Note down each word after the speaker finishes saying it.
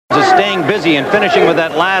staying busy and finishing with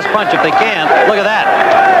that last punch if they can. Look at that.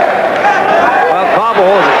 Well, Carbajal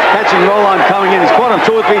is catching Rolón coming in. He's caught him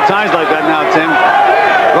 2 or 3 times like that now, Tim.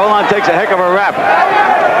 Rolón takes a heck of a rap.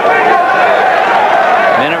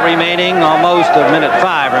 Minute remaining, almost a minute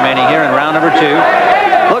 5 remaining here in round number 2.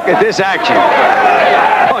 Look at this action.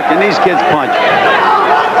 Look, and these kids punch.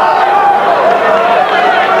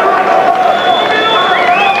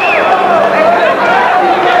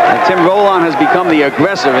 And Tim, Rolón has become the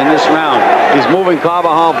aggressor in this round. He's moving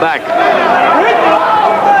Carbajal back.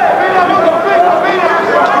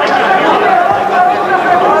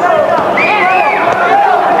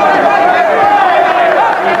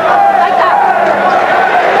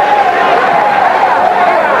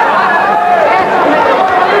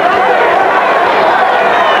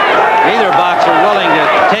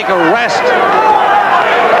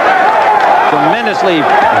 Tremendously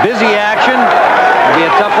busy action. It'll be a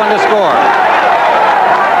tough one to score.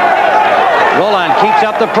 Rolón keeps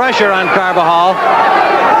up the pressure on Carbajal.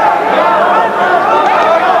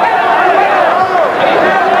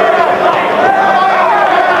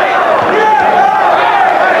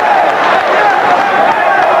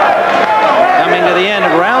 Coming to the end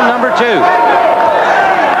of round number 2.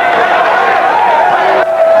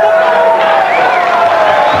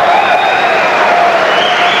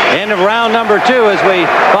 Of round number 2 as we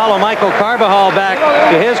follow Michael Carbajal back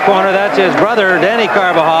to his corner. That's his brother, Danny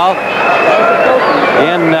Carbajal,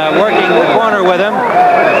 in working the corner with him.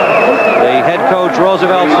 The head coach,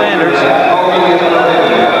 Roosevelt Sanders.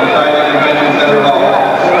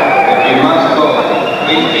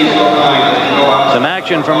 Some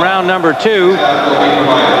action from round number 2.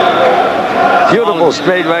 Beautiful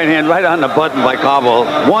straight right hand right on the button by Carbajal.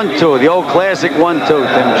 1-2, the old classic 1-2.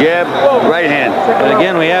 Then jab, right hand. But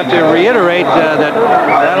again, we have to reiterate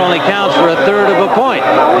that only counts for a third of a point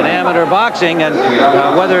in amateur boxing, and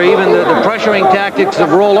whether even the pressuring tactics of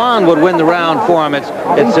Rolón would win the round for him. It's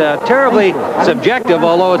terribly subjective,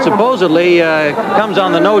 although it supposedly comes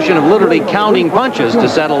on the notion of literally counting punches to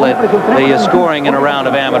settle the scoring in a round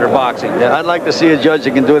of amateur boxing. Yeah, I'd like to see a judge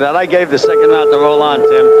that can do that. I gave the second round to Rolón,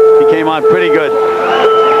 Tim. He came on pretty good.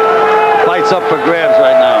 Fights up for grabs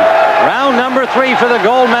right now. Round number 3 for the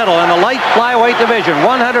gold medal in the light flyweight division.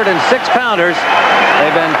 106-pounders.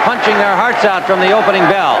 They've been punching their hearts out from the opening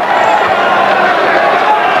bell.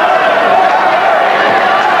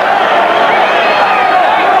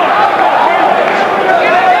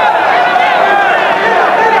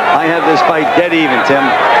 I have this fight dead even, Tim.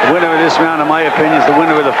 The winner of this round, in my opinion, is the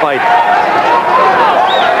winner of the fight.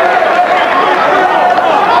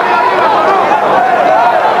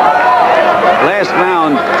 Last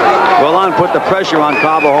round, Rolón put the pressure on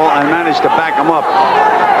Carbajal and managed to back him up.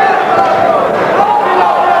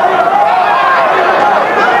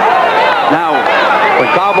 Now, when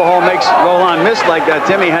Carbajal makes Rolón miss like that,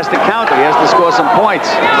 Tim, he has to counter. He has to score some points.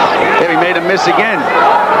 There, he made him miss again.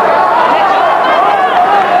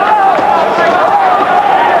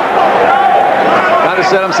 Got to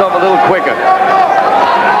set himself a little quicker.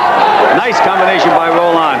 Nice combination by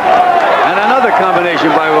Rolón. And another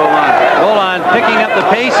combination by Rolón. Rolón picking up the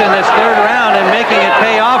pace in this third round and making it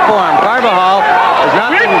pay off for him. Carbajal has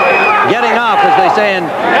not been getting off, as they say in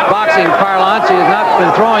boxing parlance. He has not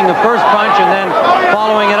been throwing the first punch and then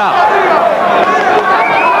following it up.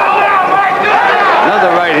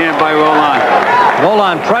 Another right hand by Rolón.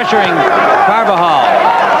 Rolón pressuring Carbajal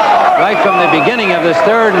right from the beginning of this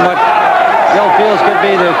third and what Bill feels could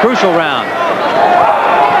be the crucial round.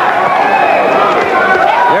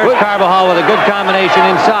 There's Carbajal with a good combination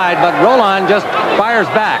inside, but Rolón just fires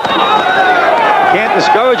back. Can't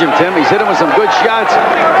discourage him, Tim. He's hit him with some good shots,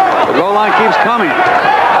 but Rolón keeps coming.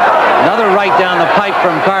 Another right down the pipe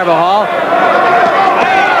from Carbajal.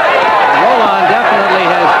 Rolón definitely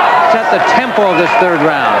has set the tempo of this third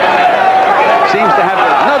round. Seems to have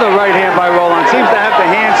another right hand by Rolón. Seems to have the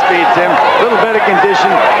hand speed, Tim. A little better condition,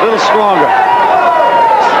 a little stronger.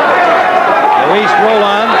 Luis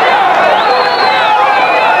Rolón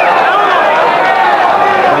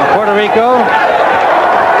from Puerto Rico.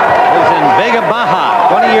 Lives in Vega Baja,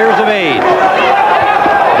 20 years of age.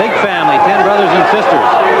 Big family, 10 brothers and sisters.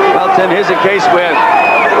 Well, Tim, here's a case where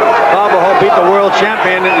Carbajal beat the world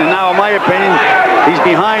champion, and now, in my opinion, he's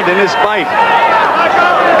behind in this fight.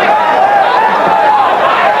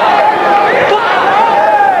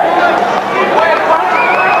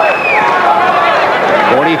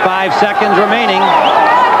 45 seconds remaining.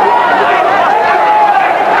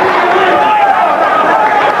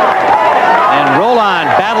 And Rolón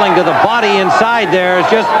battling to the body inside there is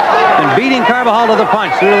just been beating Carbajal to the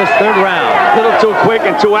punch through this third round. A little too quick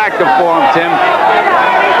and too active for him, Tim.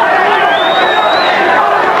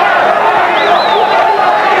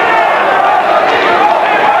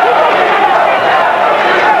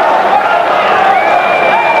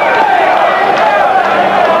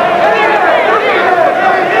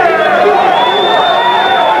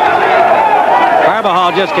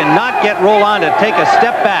 Carbajal just cannot get Rolón to take a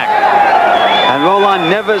step back. And Rolón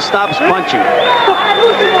never stops punching.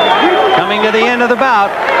 Coming to the end of the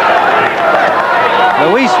bout,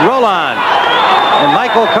 Luis Rolón and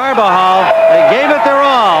Michael Carbajal, they gave it their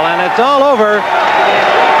all, and it's all over.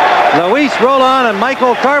 Luis Rolón and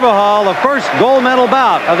Michael Carbajal, the first gold medal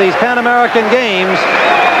bout of these Pan American Games.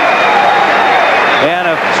 And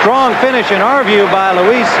a strong finish in our view by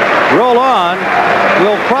Luis Rolón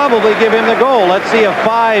will probably give him the gold. Let's see if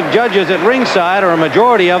 5 judges at ringside, or a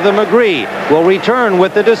majority of them, agree. We'll return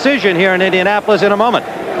with the decision here in Indianapolis in a moment.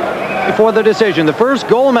 Before the decision, the first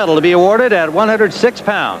gold medal to be awarded at 106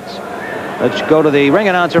 pounds. Let's go to the ring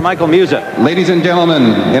announcer, Michael Musa. Ladies and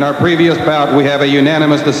gentlemen, in our previous bout, we have a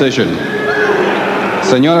unanimous decision.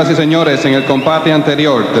 Señoras y señores, en el combate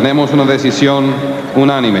anterior tenemos una decisión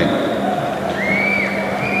unánime.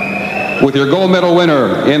 With your gold medal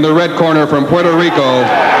winner in the red corner from Puerto Rico,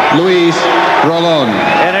 Luis Rolón.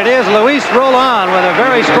 And it is Luis Rolón with a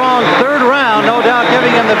very strong third round, no doubt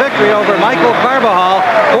giving him the victory over Michael Carbajal.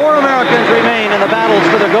 4 Americans remain in the battles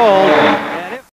for the gold.